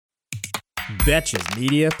Betches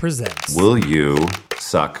Media presents. Will you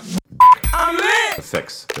suck I'm lit! to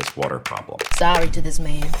fix this water problem? Sorry to this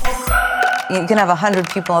man. You can have 100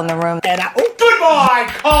 people in the room. And Goodbye,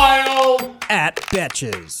 Kyle! at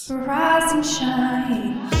Betches. Rise and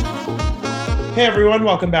shine. Hey everyone,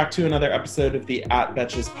 welcome back to another episode of the At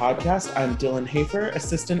Betches podcast. I'm Dylan Hafer,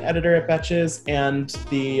 assistant editor at Betches and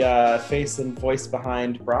the face and voice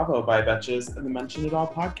behind Bravo by Betches and the Mention It All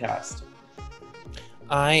podcast.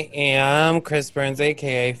 I am Chris Burns,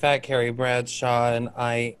 aka Fat Carrie Bradshaw, and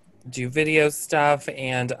I do video stuff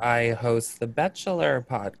and I host the Bachelor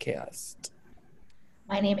podcast.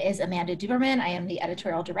 My name is Amanda Duberman. I am the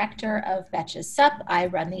editorial director of Betches Sup. I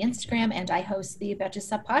run the Instagram and I host the Betches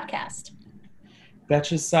Sup podcast.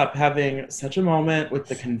 Betches Sup having such a moment with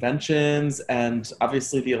the conventions and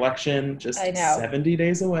obviously the election just 70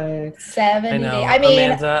 days away. 70 I know. days. I mean,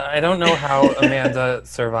 Amanda, I don't know how Amanda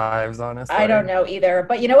survives, honestly. I don't know either.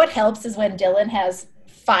 But you know what helps is when Dylan has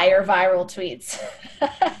fire viral tweets.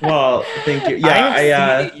 Well, thank you. I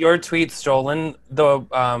Yeah, see your tweet stolen, the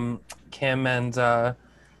Kim and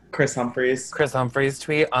Chris Humphries. Chris Humphries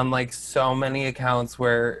tweet on like so many accounts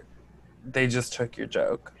where they just took your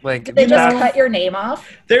joke. Like They just cut your name off.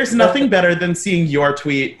 There's nothing better than seeing your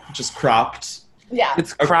tweet just cropped. Yeah.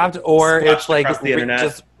 it's cropped or Splashed it's like across the internet.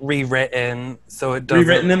 just rewritten so it doesn't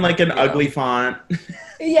Rewritten in like an ugly font.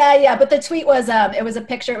 Yeah. But the tweet was, it was a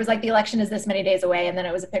picture. It was like the election is this many days away. And then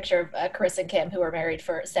it was a picture of Chris and Kim who were married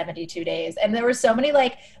for 72 days. And there were so many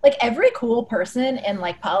like every cool person in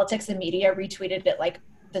like politics and media retweeted it like,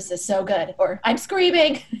 this is so good, or I'm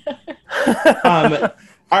screaming.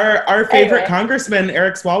 Our favorite Anyway. Congressman,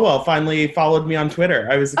 Eric Swalwell, finally followed me on Twitter.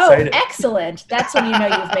 I was Oh, excited. excellent. That's when you know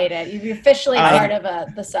you've made it. You're officially part of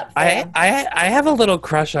the Sup I fan. have a little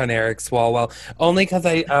crush on Eric Swalwell, only because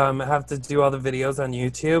I have to do all the videos on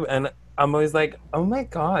YouTube, and I'm always like, oh my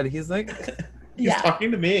god, he's like, He's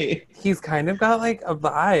talking to me. he's kind of got like a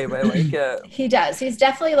vibe. I like it. He does. He's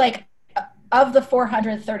definitely like, of the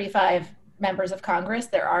 435 members of Congress,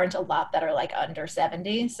 there aren't a lot that are like under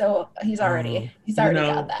 70. So he's already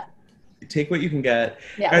got that. Take what you can get.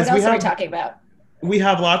 Yeah. Guys, What else are we talking about? We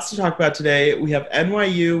have lots to talk about today. We have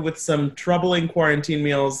NYU with some troubling quarantine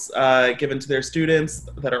meals given to their students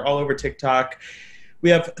that are all over TikTok. We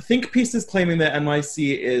have think pieces claiming that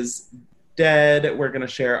NYC is dead. We're going to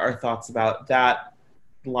share our thoughts about that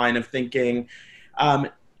line of thinking.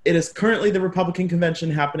 It is currently the Republican convention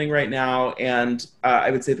happening right now, and I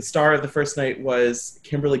would say the star of the first night was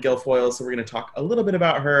Kimberly Guilfoyle, so we're going to talk a little bit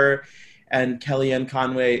about her and Kellyanne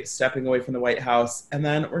Conway stepping away from the White House, and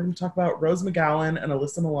then we're going to talk about Rose McGowan and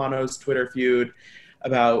Alyssa Milano's Twitter feud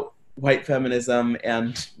about white feminism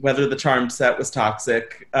and whether the Charmed set was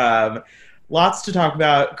toxic. Lots to talk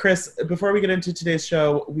about. Chris, before we get into today's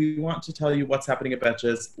show, we want to tell you what's happening at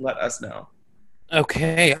Betches. Let us know.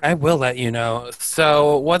 Okay, I will let you know.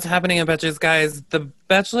 So what's happening at Betches, guys? The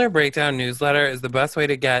Bachelor Breakdown newsletter is the best way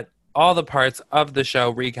to get all the parts of the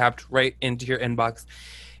show recapped right into your inbox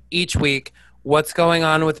each week. What's going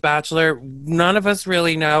on with Bachelor? None of us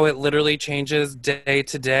really know. It literally changes day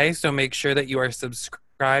to day, so make sure that you are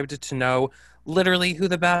subscribed to know literally who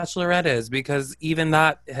the Bachelorette is, because even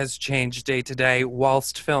that has changed day to day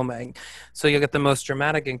whilst filming. So you'll get the most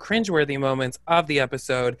dramatic and cringeworthy moments of the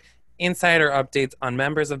episode, insider updates on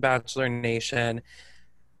members of Bachelor Nation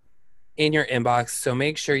in your inbox. So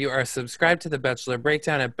make sure you are subscribed to the Bachelor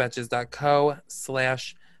Breakdown at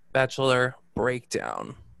betches.co/Bachelor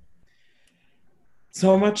Breakdown.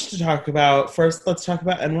 So much to talk about. First, let's talk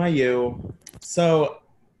about NYU. So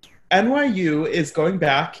NYU is going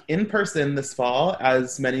back in person this fall,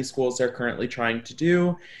 as many schools are currently trying to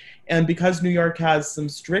do. And because New York has some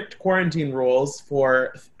strict quarantine rules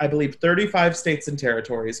for, I believe, 35 states and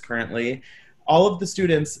territories currently, all of the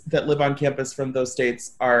students that live on campus from those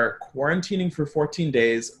states are quarantining for 14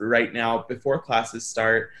 days right now before classes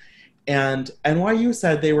start. And NYU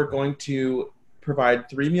said they were going to provide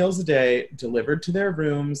 3 meals a day delivered to their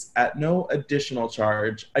rooms at no additional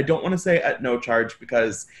charge. I don't want to say at no charge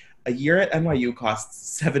because a year at NYU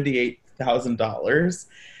costs $78,000.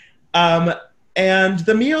 And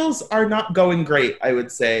the meals are not going great, I would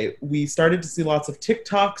say. We started to see lots of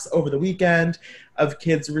TikToks over the weekend of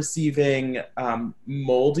kids receiving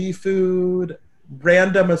moldy food,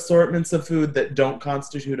 random assortments of food that don't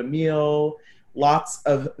constitute a meal, lots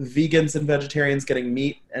of vegans and vegetarians getting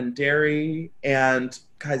meat and dairy. And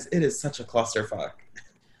guys, it is such a clusterfuck.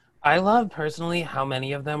 I love personally how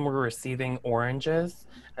many of them were receiving oranges.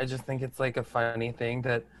 I just think it's like a funny thing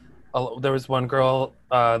that there was one girl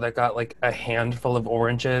that got like a handful of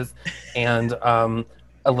oranges and a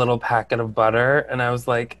little packet of butter, and I was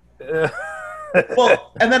like, ugh.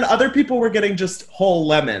 Well, and then other people were getting just whole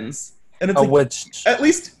lemons. And it's which at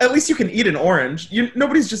least you can eat an orange.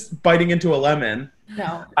 Nobody's just biting into a lemon.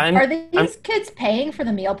 No. I'm- Are these kids paying for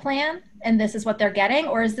the meal plan and this is what they're getting?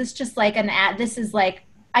 Or is this just like an ad? This is like,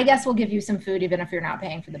 I guess we'll give you some food even if you're not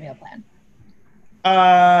paying for the meal plan.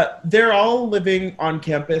 They're all living on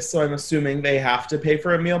campus, so I'm assuming they have to pay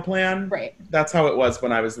for a meal plan. Right. That's how it was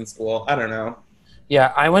when I was in school. I don't know.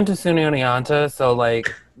 Yeah, I went to SUNY Oneonta, so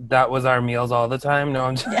like that was our meals all the time. No,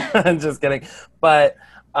 I'm just kidding. But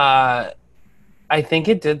I think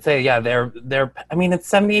it did say, yeah, they're. I mean, it's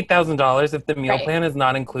 $78,000. If the meal Right. plan is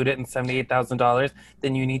not included in $78,000,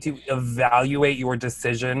 then you need to evaluate your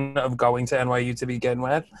decision of going to NYU to begin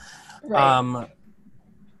with. Right.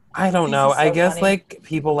 I don't This know. is so I guess funny. like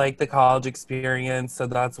people like the college experience, so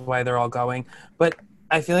that's why they're all going. But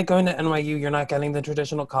I feel like going to NYU, you're not getting the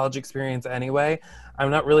traditional college experience anyway.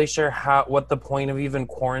 I'm not really sure what the point of even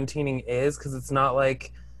quarantining is, because it's not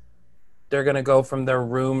like they're gonna go from their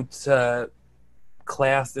room to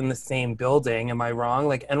class in the same building. Am I wrong?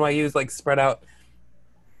 Like NYU is like spread out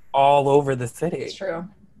all over the city. It's true.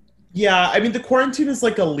 Yeah, I mean, the quarantine is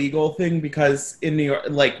like a legal thing because in New York,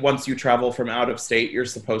 like once you travel from out of state, you're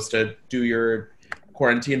supposed to do your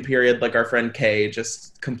quarantine period. Like our friend Kay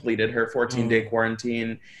just completed her 14-day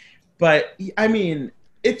quarantine. But I mean,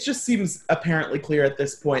 it just seems apparently clear at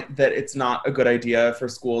this point that it's not a good idea for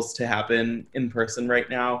schools to happen in person right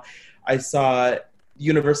now. I saw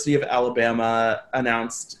University of Alabama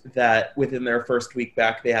announced that within their first week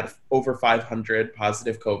back, they had over 500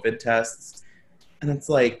 positive COVID tests. And it's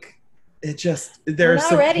like, there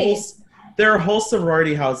are whole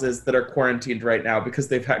sorority houses that are quarantined right now because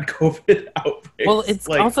they've had COVID outbreaks. Well, it's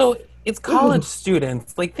like, also, it's college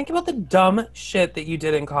students. Like, think about the dumb shit that you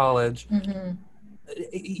did in college. Mm-hmm.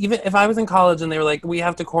 Even if I was in college and they were like, we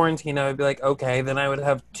have to quarantine, I would be like, okay. Then I would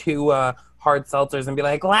have 2 hard seltzers and be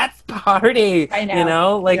like, let's party. I know. You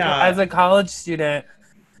know? Like, Yeah. as a college student,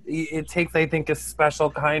 it takes, I think, a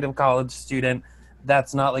special kind of college student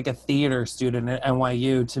that's not like a theater student at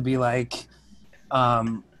NYU to be like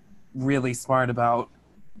really smart about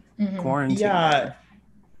quarantine. Yeah.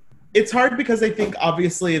 It's hard because I think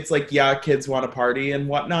obviously it's like, yeah, kids want to party and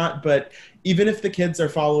whatnot, but even if the kids are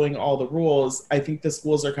following all the rules, I think the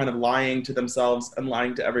schools are kind of lying to themselves and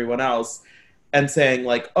lying to everyone else and saying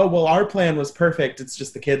like, oh, well, our plan was perfect. It's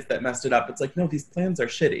just the kids that messed it up. It's like, no, these plans are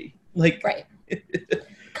shitty. Like, Right.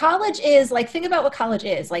 College is like, think about what college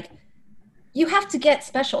is. Like, you have to get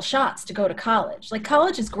special shots to go to college. Like,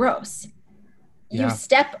 college is gross. Yeah.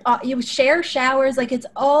 You share showers. Like, it's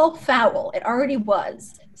all foul. It already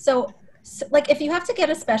was. So, like, if you have to get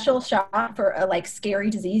a special shot for a like scary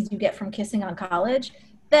disease you get from kissing on college,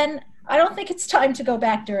 then I don't think it's time to go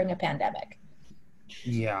back during a pandemic.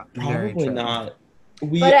 Yeah. very probably true. not.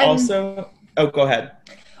 We But, also, oh, go ahead.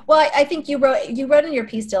 Well, I think you wrote in your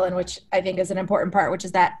piece, Dylan, which I think is an important part, which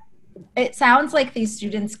is that it sounds like these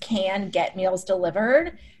students can get meals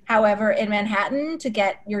delivered. However, in Manhattan, to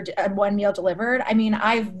get your one meal delivered, I mean,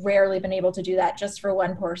 I've rarely been able to do that just for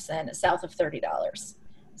one person south of $30.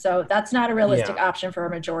 So that's not a realistic option for a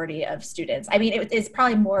majority of students. I mean, it is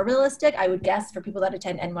probably more realistic, I would guess, for people that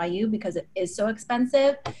attend NYU because it is so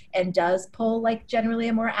expensive and does pull like generally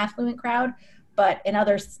a more affluent crowd. But in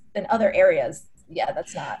other areas, yeah,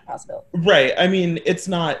 that's not possible. Right. I mean, it's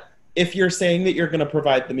not, if you're saying that you're going to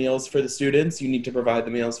provide the meals for the students, you need to provide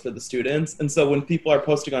the meals for the students. And so when people are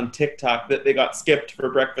posting on TikTok that they got skipped for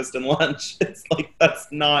breakfast and lunch, it's like, that's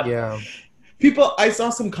not... Yeah. People, I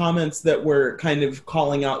saw some comments that were kind of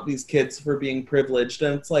calling out these kids for being privileged.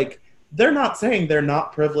 And it's like, they're not saying they're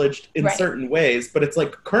not privileged in Right. certain ways, but it's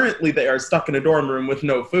like currently they are stuck in a dorm room with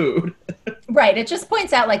no food. Right. It just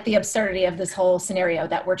points out like the absurdity of this whole scenario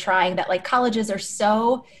that we're trying, that like colleges are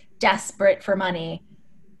so desperate for money,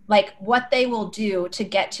 like what they will do to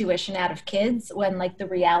get tuition out of kids when like the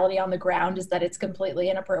reality on the ground is that it's completely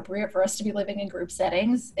inappropriate for us to be living in group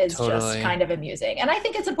settings is just Totally. kind of amusing. And I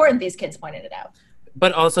think it's important these kids pointed it out.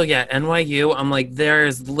 But also, yeah, NYU, I'm like,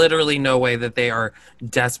 there's literally no way that they are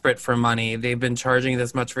desperate for money. They've been charging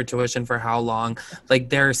this much for tuition for how long? Like,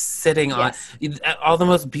 they're sitting on all the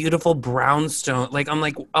most beautiful brownstone. Like, I'm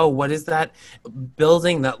like, oh, what is that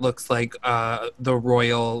building that looks like the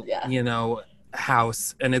royal, you know,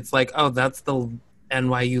 house? And it's like, oh, that's the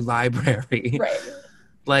NYU library. Right.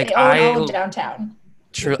 Like, They own all of downtown.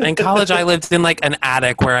 True. In college, I lived in like an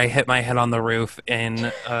attic where I hit my head on the roof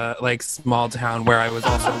in like small town where I was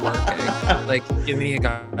also working. Like, give me a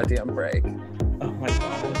goddamn break. Oh my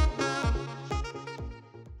God.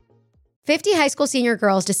 50 high school senior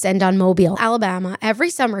girls descend on Mobile, Alabama every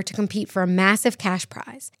summer to compete for a massive cash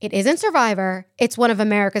prize. It isn't Survivor. It's one of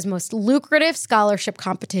America's most lucrative scholarship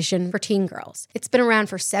competition for teen girls. It's been around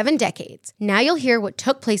for 7 decades. Now you'll hear what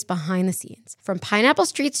took place behind the scenes. From Pineapple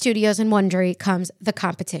Street Studios and Wondery comes The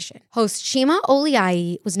Competition. Host Shima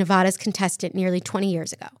Oliai was Nevada's contestant nearly 20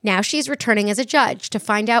 years ago. Now she's returning as a judge to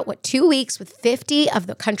find out what 2 weeks with 50 of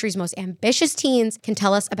the country's most ambitious teens can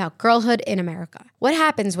tell us about girlhood in America. What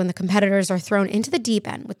happens when the competitors are thrown into the deep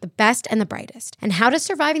end with the best and the brightest? And how does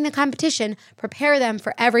surviving the competition prepare them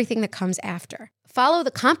for everything that comes after? Follow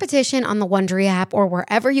The Competition on the Wondery app or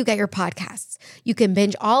wherever you get your podcasts. You can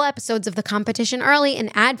binge all episodes of The Competition early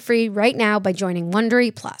and ad-free right now by joining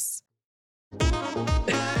Wondery Plus.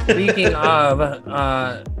 Speaking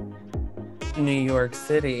of New York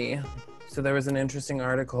City, so there was an interesting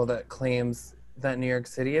article that claims that New York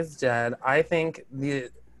City is dead. I think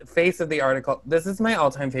the face of the article, this is my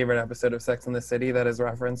all-time favorite episode of Sex and the City that is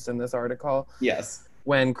referenced in this article. Yes.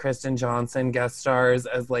 When Kristen Johnson guest stars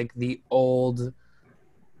as like the old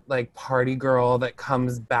like party girl that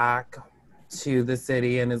comes back to the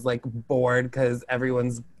city and is like bored because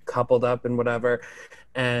everyone's coupled up and whatever.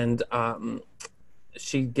 And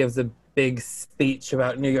she gives a big speech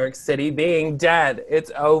about New York City being dead. It's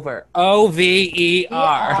over. OVER.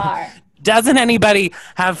 Doesn't anybody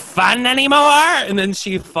have fun anymore? And then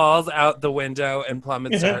she falls out the window and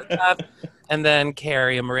plummets to her death. And then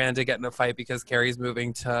Carrie and Miranda get in a fight because Carrie's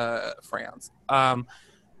moving to France.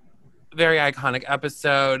 Very iconic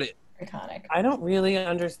episode. Iconic. I don't really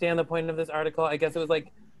understand the point of this article. I guess it was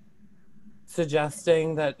like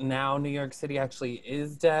suggesting that now New York City actually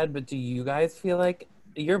is dead. But do you guys feel like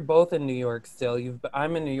you're both in New York still?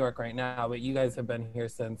 I'm in New York right now, but you guys have been here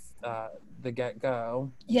since the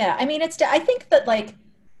get-go. Yeah, I mean, I think that like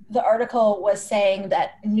the article was saying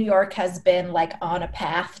that New York has been like on a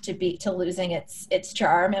path to losing its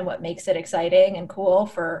charm and what makes it exciting and cool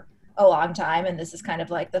for a long time, and this is kind of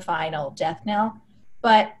like the final death knell.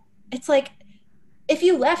 But it's like, if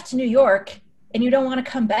you left New York and you don't want to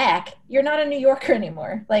come back, you're not a New Yorker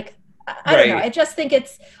anymore. Like, I don't know. I just think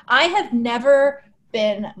I have never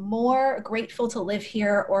been more grateful to live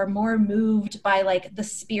here or more moved by like the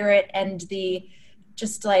spirit and the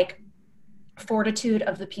just like fortitude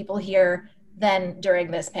of the people here than during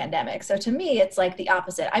this pandemic. So to me, it's like the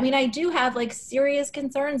opposite. I mean, I do have like serious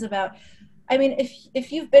concerns about, I mean,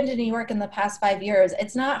 if you've been to New York in the past 5 years,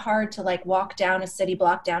 it's not hard to like walk down a city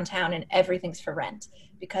block downtown and everything's for rent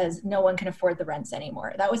because no one can afford the rents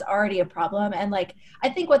anymore. That was already a problem. And like, I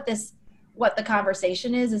think what the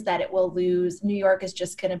conversation is that it will lose. New York is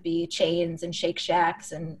just going to be chains and Shake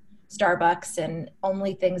Shacks and Starbucks and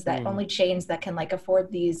only chains that can like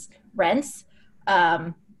afford these rents.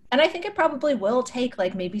 And I think it probably will take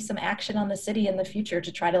like maybe some action on the city in the future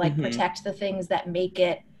to try to like protect the things that make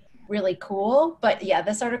it really cool. But yeah,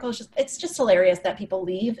 this article is it's just hilarious that people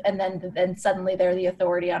leave and then suddenly they're the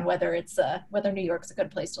authority on whether New York's a good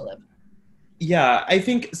place to live. Yeah, I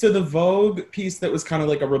think so. The Vogue piece that was kind of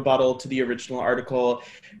like a rebuttal to the original article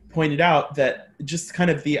pointed out that just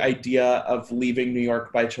kind of the idea of leaving New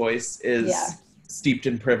York by choice is steeped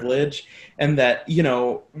in privilege, and that, you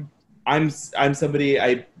know, I'm somebody,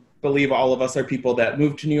 I believe all of us are people that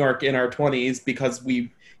moved to New York in our 20s because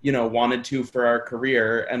we, you know, wanted to for our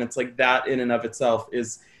career. And it's like that in and of itself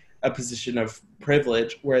is a position of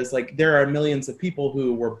privilege. Whereas like there are millions of people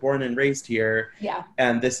who were born and raised here. Yeah.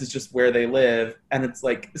 And this is just where they live. And it's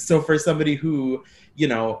like, so for somebody who, you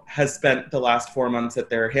know, has spent the last 4 months at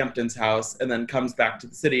their Hamptons house and then comes back to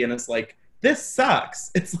the city and it's like, this sucks.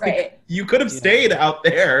 It's like, you could have stayed out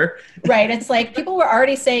there. Right. It's like people were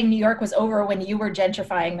already saying New York was over when you were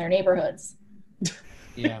gentrifying their neighborhoods.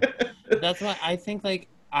 Yeah. That's why I think like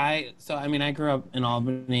I grew up in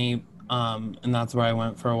Albany, and that's where I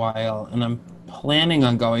went for a while, and I'm planning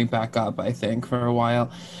on going back up, I think, for a while.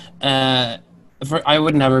 I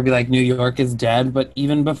would never be like, New York is dead, but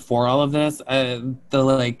even before all of this, the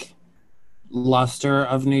like luster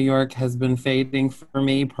of New York has been fading for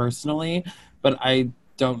me personally, but I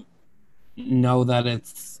don't know that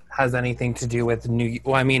has anything to do with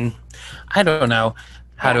I don't know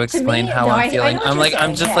how to explain how I'm feeling.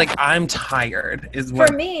 I'm tired is what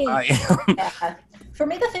for me. For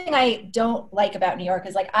me, the thing I don't like about New York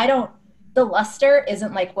is like, the luster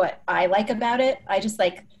isn't like what I like about it. I just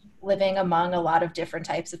like living among a lot of different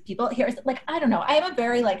types of people here. Like, I don't know. I am a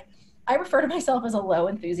very like, I refer to myself as a low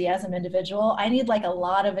enthusiasm individual. I need like a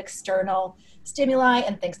lot of external stimuli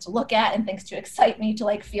and things to look at and things to excite me to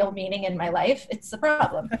like feel meaning in my life. It's a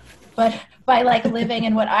problem. But by like living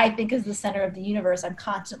in what I think is the center of the universe, I'm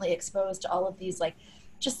constantly exposed to all of these like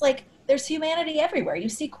just like there's humanity everywhere. You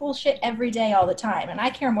see cool shit every day, all the time. And I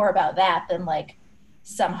care more about that than like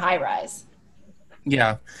some high rise.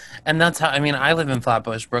 Yeah. And that's how, I mean, I live in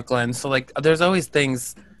Flatbush, Brooklyn. So like, there's always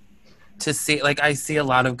things to see. Like, I see a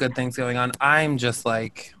lot of good things going on. I'm just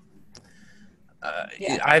like,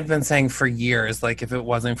 I've been saying for years, like, if it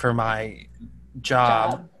wasn't for my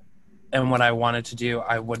job and what I wanted to do,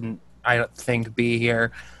 I don't think, be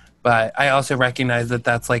here. But I also recognize that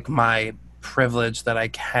that's like my privilege, that I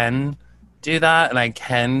can do that and I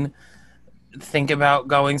can think about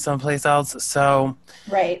going someplace else. So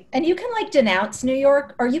right. And you can like denounce New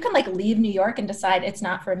York, or you can like leave New York and decide it's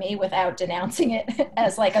not for me without denouncing it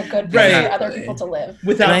as like a good place for other people to live.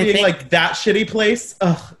 Without being like that shitty place.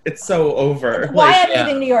 Ugh, it's so over. Why I'm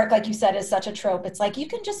leaving New York, like you said, is such a trope. It's like you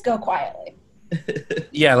can just go quietly.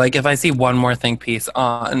 Yeah, like if I see one more think piece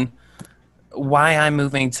on why I'm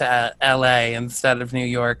moving to LA instead of New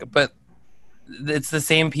York, but it's the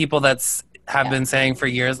same people have been saying for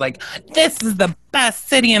years, like, this is the best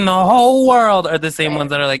city in the whole world, are the same ones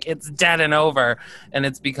that are like, it's dead and over. And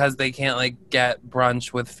it's because they can't like get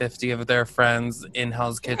brunch with 50 of their friends in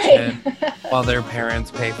Hell's Kitchen while their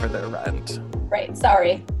parents pay for their rent. Right.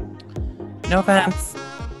 Sorry. No offense.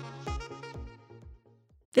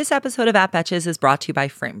 This episode of At Betches is brought to you by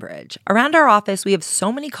Framebridge. Around our office, we have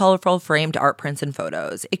so many colorful framed art prints and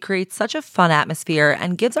photos. It creates such a fun atmosphere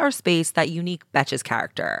and gives our space that unique Betches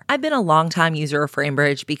character. I've been a longtime user of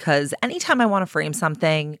Framebridge because anytime I want to frame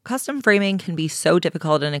something, custom framing can be so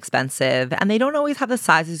difficult and expensive, and they don't always have the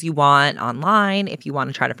sizes you want online if you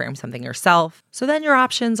want to try to frame something yourself. So then your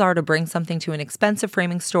options are to bring something to an expensive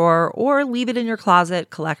framing store or leave it in your closet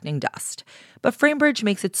collecting dust. But Framebridge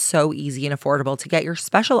makes it so easy and affordable to get your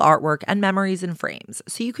special artwork and memories in frames,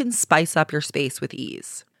 so you can spice up your space with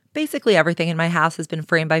ease. Basically everything in my house has been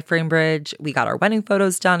framed by Framebridge. We got our wedding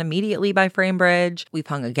photos done immediately by Framebridge. We've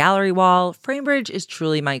hung a gallery wall. Framebridge is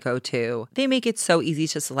truly my go-to. They make it so easy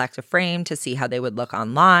to select a frame to see how they would look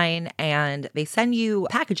online, and they send you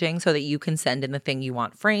packaging so that you can send in the thing you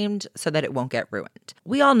want framed so that it won't get ruined.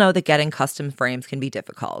 We all know that getting custom frames can be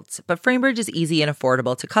difficult, but Framebridge is easy and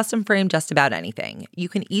affordable to custom frame just about anything. You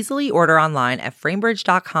can easily order online at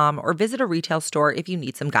framebridge.com or visit a retail store if you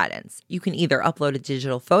need some guidance. You can either upload a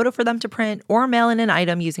digital photo for them to print or mail in an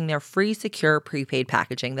item using their free, secure, prepaid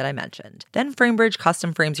packaging that I mentioned. Then Framebridge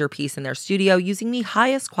custom frames your piece in their studio using the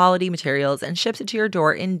highest quality materials and ships it to your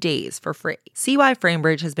door in days for free. See why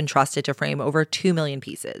Framebridge has been trusted to frame over 2 million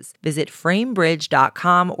pieces. Visit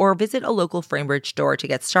framebridge.com or visit a local Framebridge store to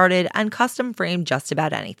get started and custom frame just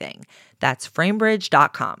about anything. That's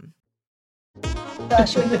framebridge.com.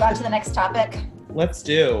 Should we move on to the next topic? Let's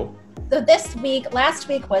do. So last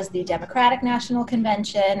week was the Democratic National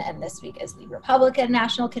Convention, and this week is the Republican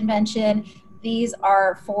National Convention. These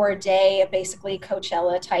are 4-day, basically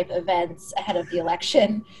Coachella-type events ahead of the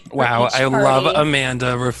election. Wow, I love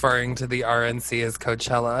Amanda referring to the RNC as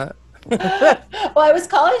Coachella. Well, I was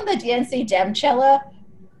calling the DNC Demchella,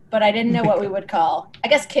 but I didn't know what we would call. I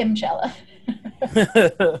guess Kimchella.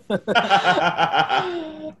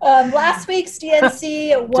 Last week's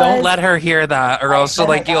DNC was... Don't let her hear that, or else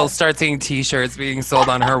you'll start seeing t-shirts being sold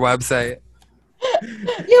on her website.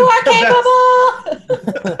 You are capable!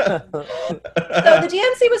 So the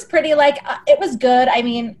DNC was pretty, it was good. I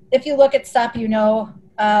mean, if you look at stuff, you know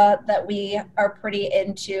that we are pretty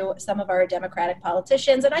into some of our Democratic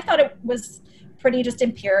politicians, and I thought it was pretty just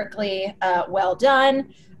empirically well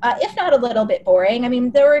done, if not a little bit boring. I mean,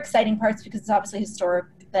 there were exciting parts because it's obviously historic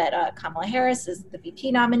that Kamala Harris is the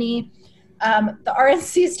VP nominee. The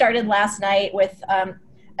RNC started last night with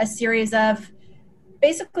a series of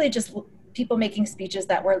basically just people making speeches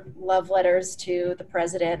that were love letters to the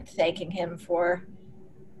president, thanking him for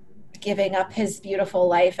giving up his beautiful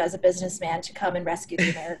life as a businessman to come and rescue the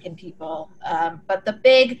American people. But the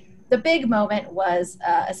big moment was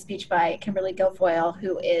a speech by Kimberly Guilfoyle,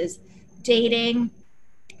 who is dating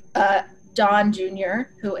Don Jr.,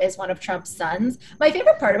 who is one of Trump's sons. My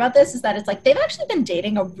favorite part about this is that it's like they've actually been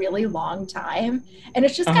dating a really long time, and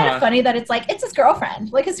it's just kind of funny that it's like it's his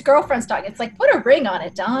girlfriend. Like his girlfriend's talking. It's like, put a ring on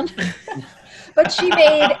it, Don. But she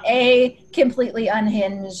made a completely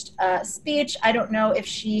unhinged speech. I don't know if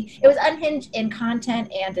it was unhinged in content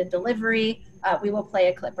and in delivery. We will play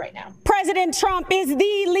a clip right now. President Trump is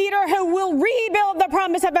the leader who will rebuild the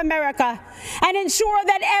promise of America and ensure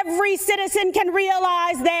that every citizen can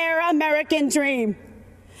realize their American dream.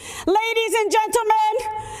 Ladies and gentlemen,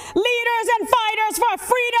 leaders and fighters for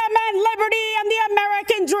freedom and liberty and the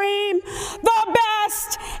American dream, the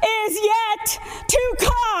best is yet to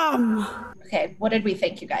come. Okay, what did we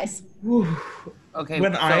think, you guys?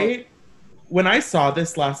 Okay, when I saw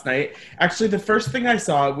this last night, actually the first thing I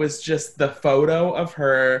saw was just the photo of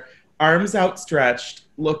her, arms outstretched,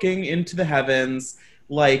 looking into the heavens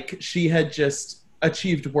like she had just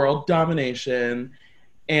achieved world domination.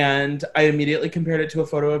 And I immediately compared it to a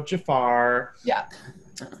photo of Jafar. Yeah.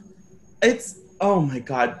 It's, oh my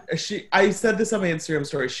God. I said this on my Instagram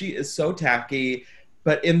story. She is so tacky,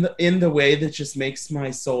 but in the way that just makes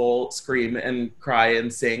my soul scream and cry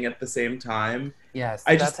and sing at the same time. Yes,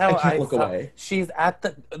 I can't look away. She's at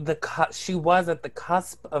she was at the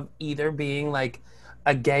cusp of either being like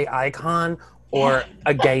a gay icon or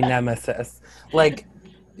a gay nemesis. Like,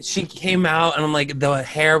 she came out and I'm like, the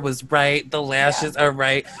hair was right, the lashes are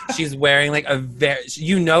right. She's wearing like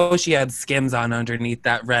she had Skims on underneath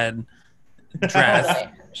that red dress.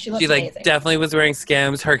 She looks like amazing. Definitely was wearing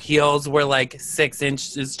Skims. Her heels were like 6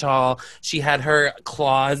 inches tall. She had her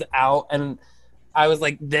claws out, and I was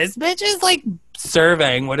like, this bitch is like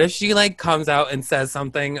serving. What if she like comes out and says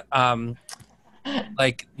something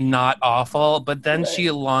like not awful? But then she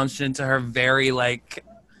launched into her very like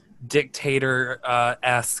dictator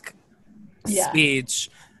esque speech.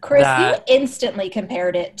 Chris, you instantly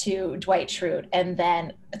compared it to Dwight Schrute, and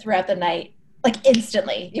then throughout the night, like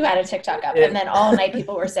instantly, you had a TikTok up, and then all night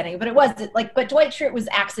people were sending. But it was like, but Dwight Schrute was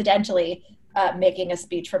accidentally making a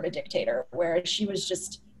speech from a dictator, whereas she was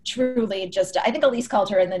just truly just. I think Elise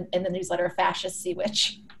called her in the newsletter a fascist sea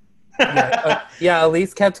witch.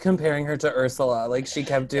 Elise kept comparing her to Ursula. Like, she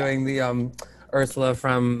kept doing the Ursula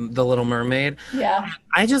from The Little Mermaid. Yeah,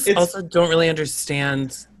 I just also don't really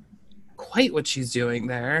understand quite what she's doing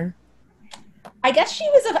there. I guess she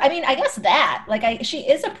was. I guess that she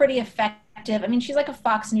is a pretty effective. I mean, she's like a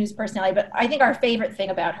Fox News personality, but I think our favorite thing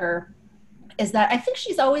about her is that I think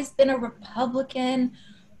she's always been a Republican.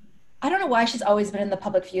 I don't know why she's always been in the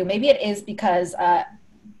public view. Maybe it is because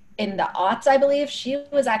in the aughts, I believe, she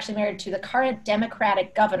was actually married to the current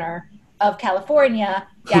Democratic governor of California,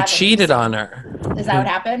 Who cheated on her. Is that what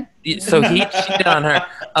happened? So he cheated on her.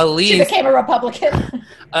 Elise, she became a Republican.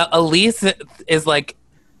 Elise is like,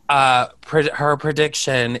 her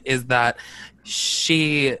prediction is that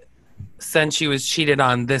since she was cheated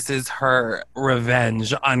on, this is her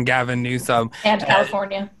revenge on Gavin Newsom. And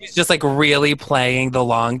California. She's just like really playing the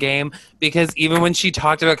long game, because even when she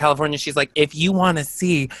talked about California, she's like, if you want to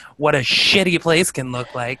see what a shitty place can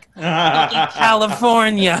look like, look at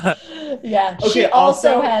California. Yeah. Okay, she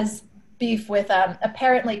also has beef with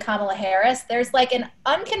apparently Kamala Harris. There's like an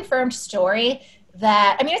unconfirmed story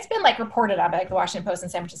that, I mean, it's been like reported on by like the Washington Post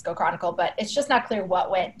and San Francisco Chronicle, but it's just not clear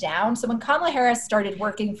what went down. So when Kamala Harris started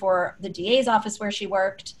working for the DA's office where she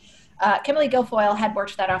worked, Kimberly Guilfoyle had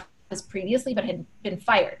worked for that office previously, but had been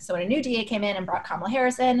fired. So when a new DA came in and brought Kamala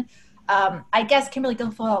Harris in, I guess Kimberly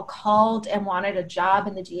Guilfoyle called and wanted a job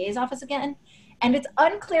in the DA's office again. And it's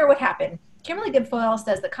unclear what happened. Kimberly Guilfoyle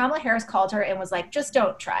says that Kamala Harris called her and was like, just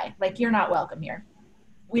don't try. Like, you're not welcome here.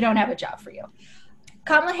 We don't have a job for you.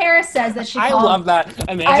 Kamala Harris says that she called. I love that.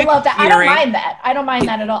 I love that. I don't mind that. I don't mind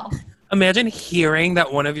that at all. Imagine hearing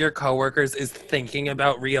that one of your coworkers is thinking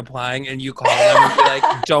about reapplying and you call them and be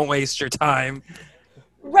like, don't waste your time.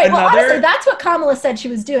 Right. Well, honestly, that's what Kamala said she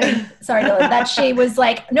was doing. Sorry, Dylan. That she was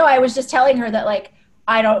like, no, I was just telling her that, like,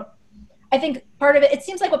 I think part of it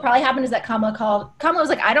seems like what probably happened is that Kamala was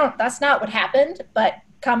like, that's not what happened. But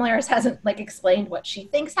Kamala Harris hasn't like explained what she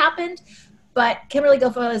thinks happened. But Kimberly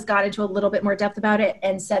Guilfoyle has got into a little bit more depth about it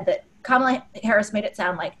and said that Kamala Harris made it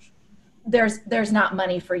sound like there's not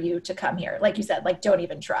money for you to come here. Like you said, like, don't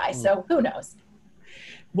even try. So who knows?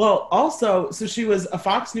 Well, also, so she was a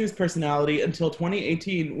Fox News personality until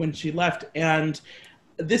 2018 when she left. And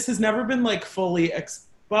this has never been like fully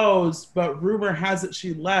exposed, but rumor has it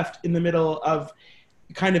she left in the middle of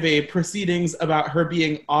kind of a proceedings about her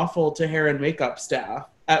being awful to hair and makeup staff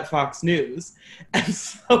at Fox News. And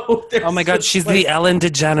so oh my God, she's like, the Ellen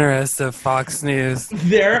DeGeneres of Fox News.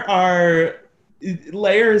 There are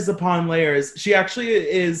layers upon layers. She actually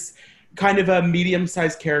is kind of a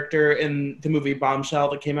medium-sized character in the movie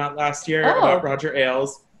Bombshell that came out last year about Roger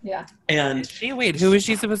Ailes. Yeah. And who is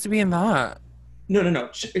she supposed to be in that? No.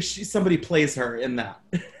 She somebody plays her in that.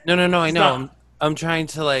 No, I know. I'm trying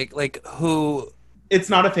to like who. It's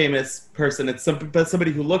not a famous person. It's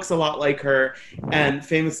somebody who looks a lot like her and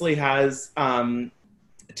famously has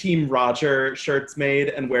Team Roger shirts made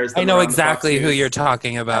and wears them. I know exactly who you're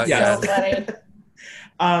talking about. Yes. So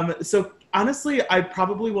funny. So honestly, I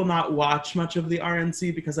probably will not watch much of the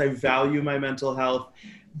RNC because I value my mental health.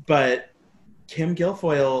 But Kim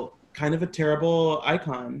Guilfoyle, kind of a terrible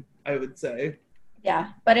icon, I would say.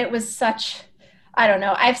 Yeah, but it was such. I don't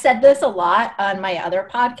know. I've said this a lot on my other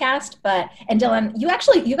podcast, and Dylan,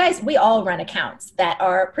 you guys, we all run accounts that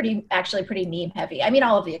are pretty meme heavy. I mean,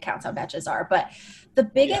 all of the accounts on Betches are, but the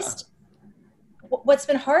biggest, what's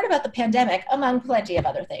been hard about the pandemic, among plenty of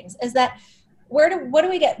other things, is that what do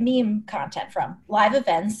we get meme content from? Live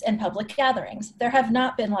events and public gatherings. There have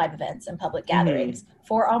not been live events and public gatherings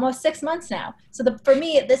for almost 6 months now. So for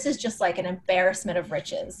me, this is just like an embarrassment of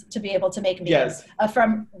riches to be able to make memes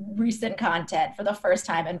from recent content for the first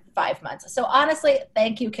time in 5 months. So honestly,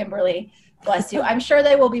 thank you, Kimberly. Bless you. I'm sure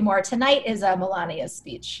there will be more. Tonight is Melania's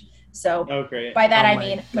speech. So by that I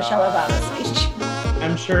mean Michelle Obama's speech.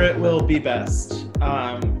 I'm sure it will be best.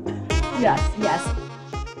 Yes.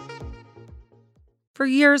 For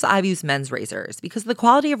years, I've used men's razors because the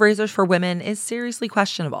quality of razors for women is seriously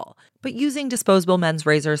questionable. But using disposable men's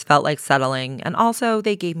razors felt like settling, and also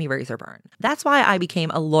they gave me razor burn. That's why I became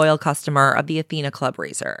a loyal customer of the Athena Club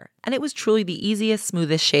razor. And it was truly the easiest,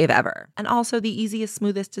 smoothest shave ever. And also the easiest,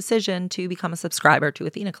 smoothest decision to become a subscriber to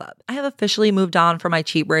Athena Club. I have officially moved on from my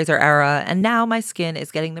cheap razor era, and now my skin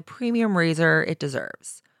is getting the premium razor it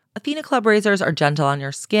deserves. Athena Club razors are gentle on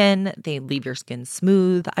your skin. They leave your skin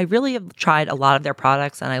smooth. I really have tried a lot of their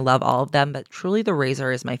products and I love all of them, but truly the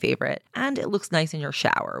razor is my favorite. And it looks nice in your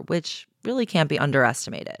shower, which really can't be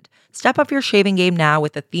underestimated. Step up your shaving game now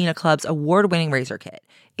with Athena Club's award-winning razor kit.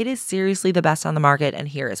 It is seriously the best on the market, and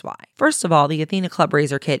here is why. First of all, the Athena Club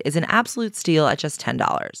razor kit is an absolute steal at just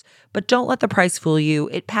 $10. But don't let the price fool you.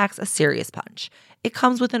 It packs a serious punch. It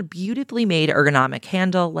comes with a beautifully made ergonomic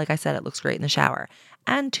handle. Like I said, it looks great in the shower.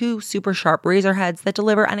 And 2 super sharp razor heads that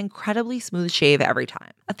deliver an incredibly smooth shave every time.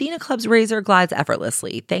 Athena Club's razor glides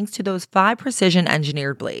effortlessly thanks to those 5 precision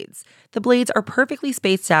engineered blades. The blades are perfectly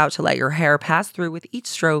spaced out to let your hair pass through with each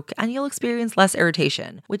stroke, and you'll experience less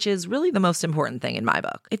irritation, which is really the most important thing in my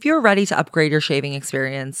book. If you're ready to upgrade your shaving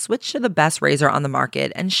experience, switch to the best razor on the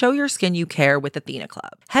market and show your skin you care with Athena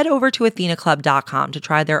Club. Head over to athenaclub.com to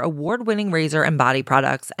try their award-winning razor and body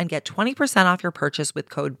products and get 20% off your purchase with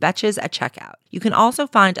code BETCHES at checkout. You can also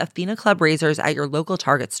find Athena Club razors at your local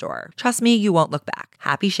Target store. Trust me, you won't look back.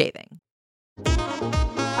 Happy shaving.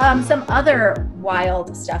 Some other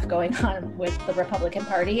wild stuff going on with the Republican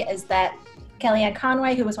Party is that Kellyanne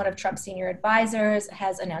Conway, who was one of Trump's senior advisors,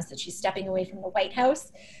 has announced that she's stepping away from the White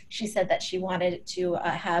House. She said that she wanted to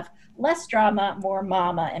have less drama, more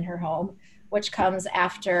mama in her home, which comes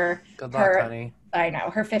after Good luck, honey. I know,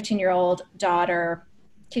 her 15-year-old daughter,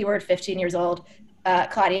 keyword 15 years old,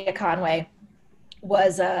 Claudia Conway,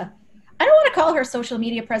 was I don't want to call her social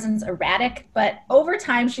media presence erratic, but over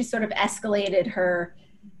time she sort of escalated her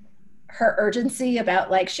urgency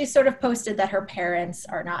about, like, she sort of posted that her parents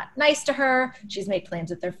are not nice to her. She's made claims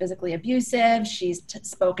that they're physically abusive. She's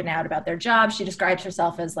spoken out about their jobs. She describes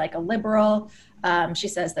herself as like a liberal. She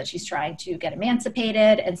says that she's trying to get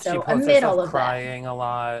emancipated. And so amid all of crying a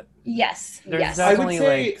lot. Yes. There's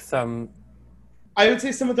definitely I would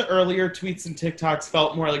say some of the earlier tweets and TikToks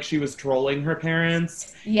felt more like she was trolling her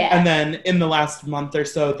parents. Yeah. And then in the last month or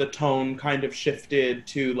so, the tone kind of shifted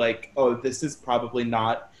to like, oh, this is probably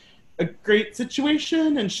not a great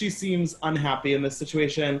situation, and she seems unhappy in this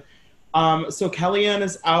situation. So Kellyanne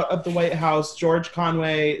is out of the White House. George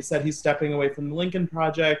Conway said he's stepping away from the Lincoln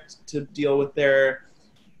Project to deal with their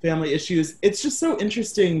family issues. It's just so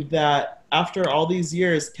interesting that after all these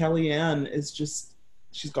years, Kellyanne is just,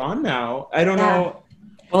 she's gone now. I don't know.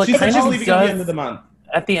 Well, she's just leaving at the end of the month.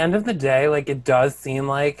 At the end of the day, like, it does seem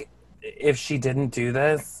like if she didn't do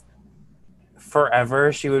this,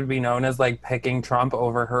 forever she would be known as like picking Trump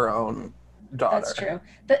over her own daughter. That's true.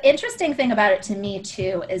 The interesting thing about it to me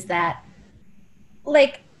too is that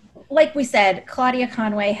like we said, Claudia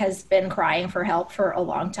Conway has been crying for help for a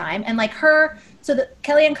long time, and like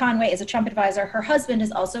Kellyanne Conway is a Trump advisor. Her husband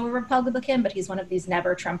is also a Republican, but he's one of these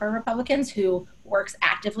never Trumper Republicans who works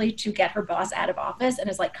actively to get her boss out of office and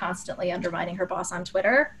is like constantly undermining her boss on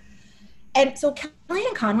Twitter. And so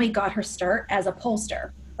Kellyanne Conway got her start as a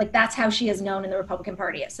pollster. Like, that's how she is known in the Republican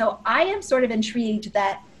Party. So I am sort of intrigued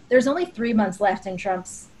that there's only 3 months left in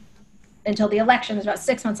until the election. There's about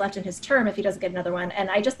 6 months left in his term if he doesn't get another one. And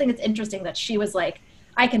I just think it's interesting that she was like,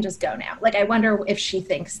 I can just go now. Like, I wonder if she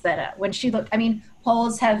thinks that when she looked, I mean,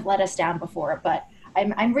 polls have let us down before, but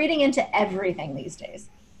I'm reading into everything these days.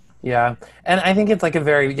 Yeah. And I think it's like a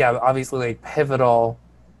very, obviously like pivotal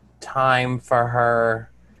time for her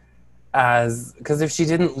because if she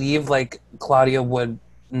didn't leave, like, Claudia would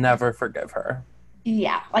never forgive her.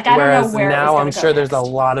 Yeah, like I don't know where. Whereas now I'm sure next. there's a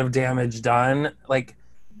lot of damage done. Like,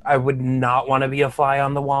 I would not want to be a fly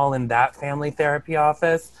on the wall in that family therapy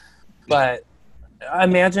office. But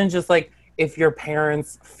imagine just like if your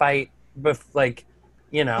parents fight with like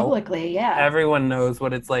you know, publicly, yeah. Everyone knows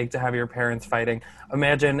what it's like to have your parents fighting.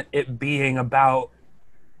 Imagine it being about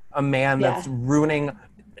a man that's ruining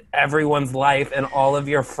everyone's life, and all of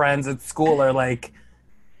your friends at school are like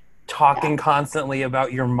talking constantly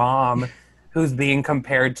about your mom who's being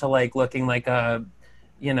compared to like looking like a,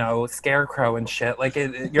 you know, scarecrow and shit. Like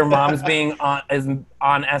your mom's being on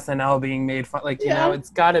SNL being made fun. Like, you know, it's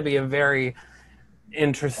got to be a very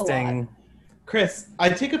interesting. Chris, I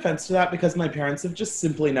take offense to that because my parents have just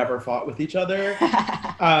simply never fought with each other.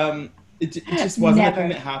 It just wasn't a thing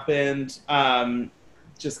that happened.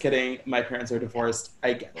 Just kidding. My parents are divorced.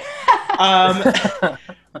 I get it.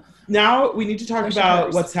 Now we need to talk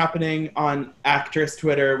about what's happening on actress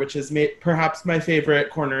Twitter, which is perhaps my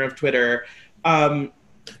favorite corner of Twitter.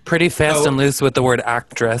 Pretty fast and loose with the word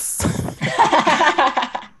actress.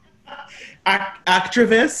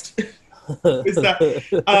 Activist. Is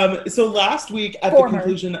that, so last week at the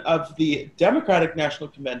conclusion of the Democratic National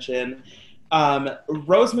Convention,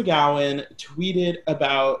 Rose McGowan tweeted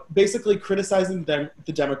about basically criticizing the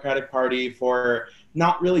Democratic Party for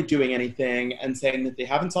not really doing anything and saying that they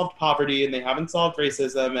haven't solved poverty and they haven't solved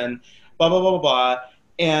racism and blah, blah, blah, blah, blah.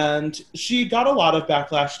 And she got a lot of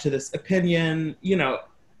backlash to this opinion. You know,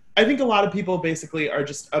 I think a lot of people basically are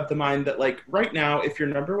just of the mind that, like, right now, if your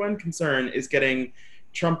number one concern is getting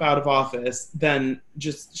Trump out of office, then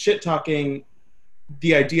just shit-talking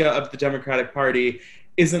the idea of the Democratic Party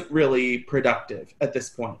isn't really productive at this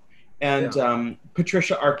point. And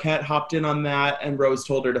Patricia Arquette hopped in on that, and Rose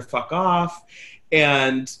told her to fuck off.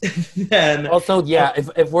 And then also,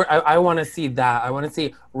 if we're, I want to see that. I want to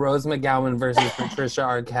see Rose McGowan versus Patricia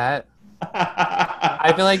Arquette.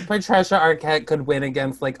 I feel like Patricia Arquette could win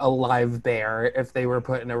against like a live bear if they were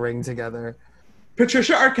put in a ring together.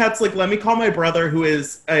 Patricia Arquette's like, let me call my brother who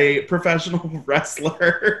is a professional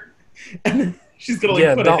wrestler, and she's gonna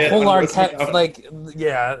like put a hit on Arquette, like,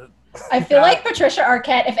 I feel like Patricia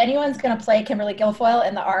Arquette, if anyone's going to play Kimberly Guilfoyle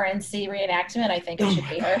in the RNC reenactment, I think it should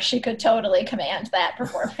be her. She could totally command that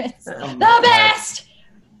performance. The best!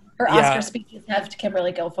 Her Oscar speeches have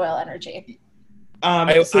Kimberly Guilfoyle energy.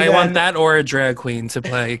 I want that or a drag queen to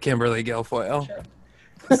play Kimberly Guilfoyle. Sure.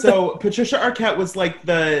 So Patricia Arquette was like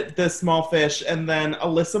the small fish, and then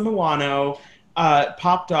Alyssa Milano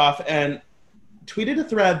popped off and tweeted a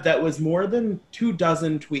thread that was more than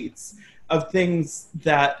 24 tweets of things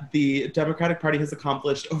that the Democratic Party has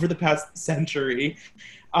accomplished over the past century.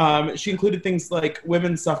 She included things like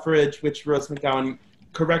women's suffrage, which Rose McGowan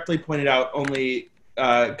correctly pointed out only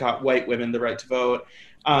got white women the right to vote.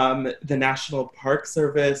 The National Park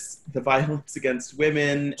Service, the Violence Against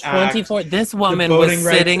Women Act. This woman was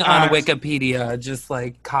sitting on Wikipedia, just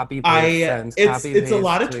like copy paste. It's a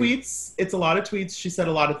lot of tweets. It's a lot of tweets. She said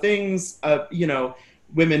a lot of things. You know,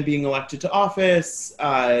 women being elected to office.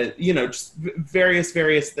 You know, just various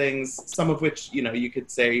things. Some of which, you know, you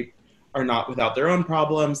could say are not without their own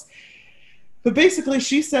problems. But basically,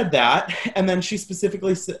 she said that, and then she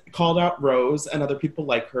specifically called out Rose and other people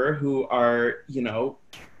like her who are, you know,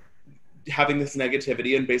 having this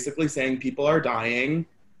negativity and basically saying people are dying.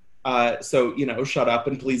 So, you know, shut up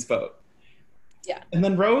and please vote. Yeah. And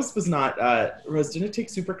then Rose was not, Rose didn't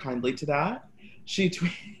take super kindly to that. She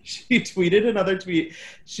tweeted another tweet.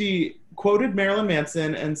 She quoted Marilyn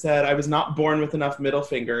Manson and said, "I was not born with enough middle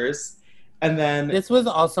fingers." And then this was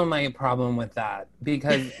also my problem with that,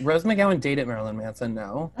 because Rose McGowan dated Marilyn Manson,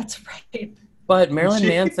 no? That's right. But Marilyn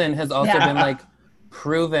Manson has also been like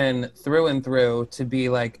proven through and through to be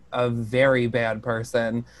like a very bad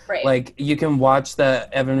person. Right. Like you can watch the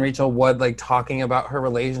Evan Rachel Wood like talking about her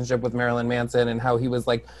relationship with Marilyn Manson and how he was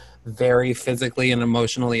like very physically and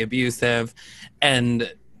emotionally abusive,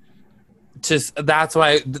 and just that's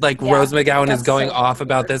why like Rose McGowan is going off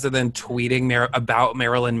about this and then tweeting about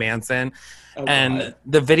Marilyn Manson. And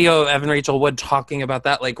the video of Evan Rachel Wood talking about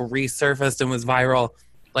that like resurfaced and was viral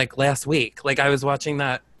like last week. Like I was watching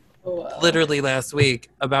that literally last week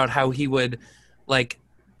about how he would like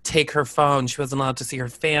take her phone. She wasn't allowed to see her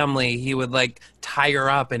family. He would like tie her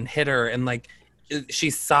up and hit her, and like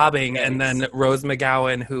she's sobbing. And then Rose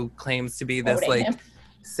McGowan, who claims to be this like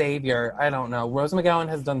savior, I don't know. Rose McGowan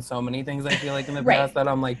has done so many things, I feel like, in the past that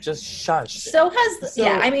I'm like, just shush. So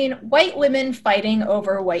I mean, white women fighting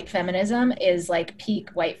over white feminism is like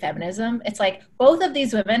peak white feminism. It's like both of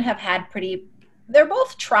these women have had they're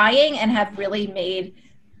both trying and have really made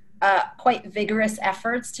quite vigorous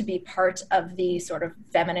efforts to be part of the sort of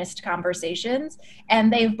feminist conversations.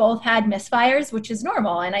 And they've both had misfires, which is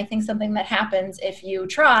normal. And I think something that happens if you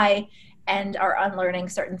try and are unlearning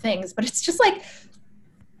certain things. But it's just like,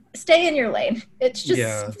 stay in your lane. It's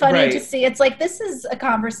just funny to see. It's like, this is a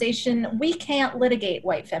conversation. We can't litigate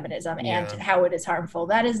white feminism and how it is harmful.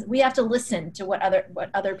 That is, we have to listen to what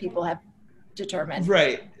other people have determined.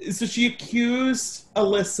 Right. So she accused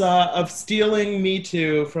Alyssa of stealing Me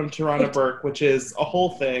Too from Tarana Burke, which is a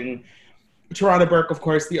whole thing. Tarana Burke, of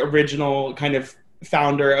course, the original kind of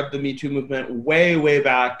founder of the Me Too movement way, way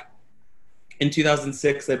back in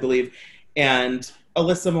 2006, I believe. And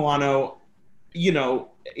Alyssa Milano, you know,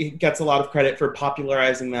 it gets a lot of credit for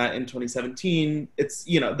popularizing that in 2017. It's,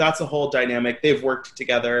 you know, that's a whole dynamic. They've worked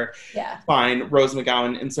together. Yeah. Fine. Rose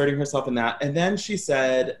McGowan inserting herself in that. And then she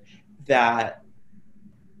said that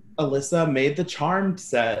Alyssa made the Charmed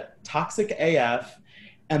set toxic AF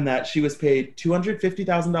and that she was paid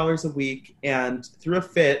 $250,000 a week and threw a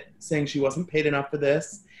fit saying she wasn't paid enough for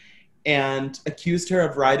this and accused her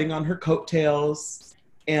of riding on her coattails.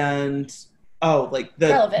 And,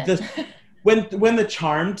 when the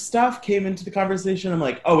Charmed stuff came into the conversation, I'm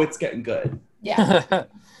like, oh, it's getting good. Yeah.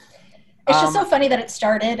 It's just so funny that it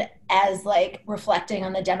started as like reflecting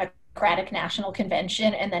on the Democratic National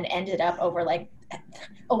Convention and then ended up over like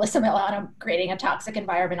Alyssa Milano creating a toxic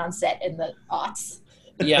environment on set in the aughts.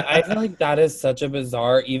 Yeah, I feel like that is such a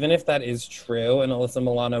bizarre, even if that is true, and Alyssa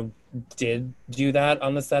Milano did do that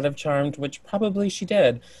on the set of Charmed, which probably she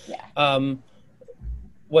did. Yeah.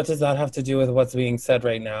 What does that have to do with what's being said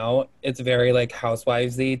right now? It's very like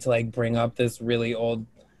Housewivesy to like bring up this really old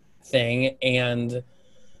thing, and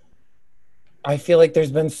I feel like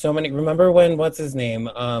there's been so many. Remember when what's his name,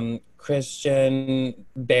 Christian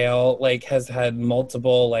Bale, like has had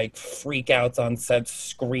multiple like freakouts on set,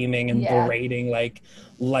 screaming and berating like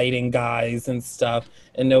lighting guys and stuff,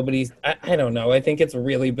 and nobody's. I don't know. I think it's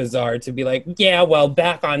really bizarre to be like, yeah, well,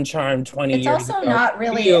 back on Charmed 20 years ago. It's also not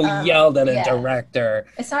really you yelled at a director.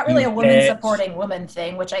 It's not really a woman supporting woman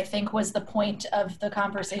thing, which I think was the point of the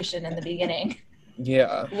conversation in the beginning.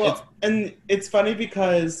 Yeah. Well, and it's funny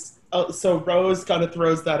because. So Rose kind of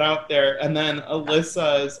throws that out there, and then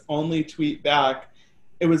Alyssa's only tweet back,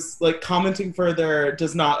 it was like commenting further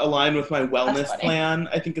does not align with my wellness plan,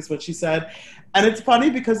 I think is what she said. And it's funny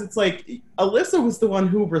because it's like Alyssa was the one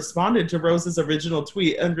who responded to Rose's original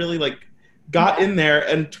tweet and really like got in there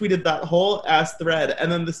and tweeted that whole ass thread.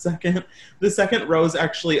 And then the second Rose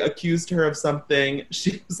actually accused her of something,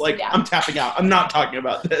 she was like, I'm tapping out. I'm not talking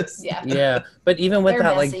about this. Yeah. But even with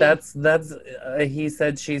that, messy. Like that's he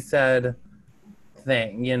said, she said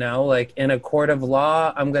thing, you know, like in a court of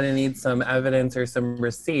law, I'm going to need some evidence or some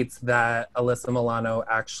receipts that Alyssa Milano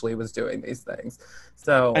actually was doing these things.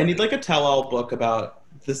 So I need like a tell-all book about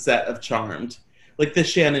the set of Charmed, like the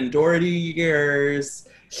Shannon Doherty years.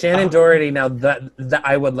 Shannon Doherty, now that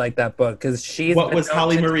I would like that book because she's what was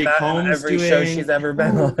Holly Marie Combs every doing? Show she's ever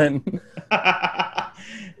been on.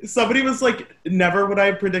 Somebody was like, never would I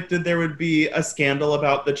have predicted there would be a scandal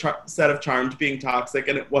about the set of Charmed being toxic,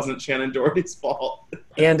 and it wasn't Shannon Doherty's fault.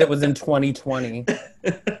 And it was in 2020.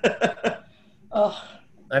 Oh,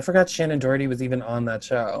 I forgot Shannon Doherty was even on that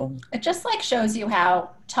show. It just like shows you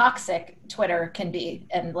how toxic Twitter can be,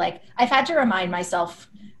 and like I've had to remind myself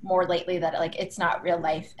more lately that like it's not real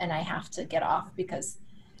life and I have to get off because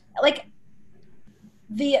like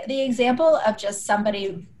the example of just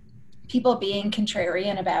people being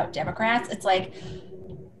contrarian about Democrats, it's like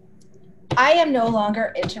I am no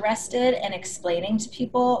longer interested in explaining to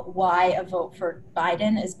people why a vote for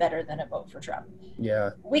Biden is better than a vote for Trump. Yeah.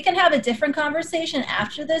 We can have a different conversation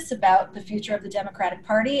after this about the future of the Democratic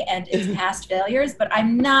Party and its past failures, but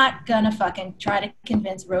I'm not gonna fucking try to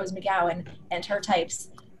convince Rose McGowan and her types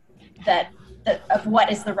that of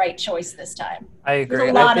what is the right choice this time. I agree. There's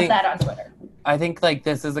a lot of that on Twitter. I think like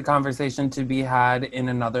this is a conversation to be had in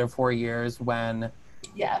another 4 years when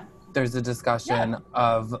there's a discussion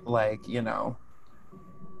of like, you know,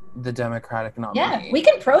 the Democratic nominee. Yeah, we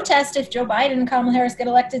can protest if Joe Biden and Kamala Harris get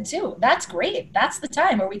elected too. That's great. That's the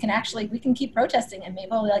time where we can keep protesting and maybe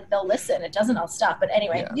they'll listen. It doesn't all stop. But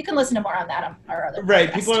anyway, you can listen to more on that on our other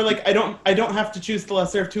podcast. People are like, I don't have to choose the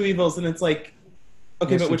lesser of two evils, and it's like,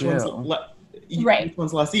 okay, but which one's which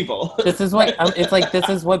one's less evil? This is what it's like. This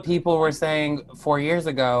is what people were saying 4 years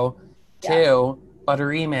ago too. Butter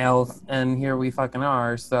emails, and here we fucking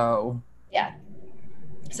are. So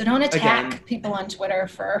so don't attack people on Twitter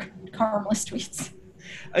for harmless tweets.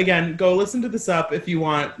 Again, go listen to this up if you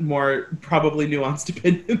want more probably nuanced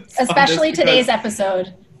opinions. Especially today's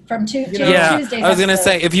episode from Tuesdays. I was going to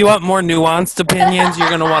say, if you want more nuanced opinions, you're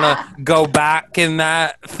going to want to go back in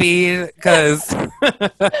that feed because,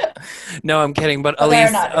 no, I'm kidding. But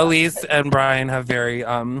Elise and Brian have very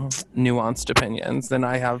nuanced opinions, and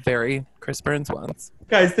I have very Chris Burns ones.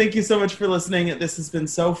 Guys, thank you so much for listening. This has been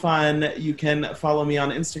so fun. You can follow me on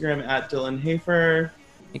Instagram at Dylan Hafer.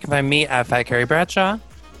 You can find me at Fat Carrie Bradshaw.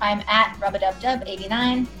 I'm at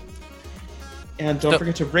Rubadubdub89. And don't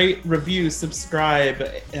forget to rate, review, subscribe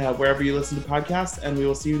wherever you listen to podcasts, and we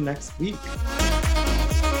will see you next week.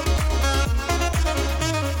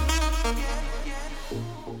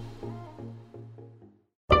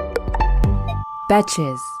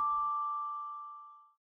 Betches.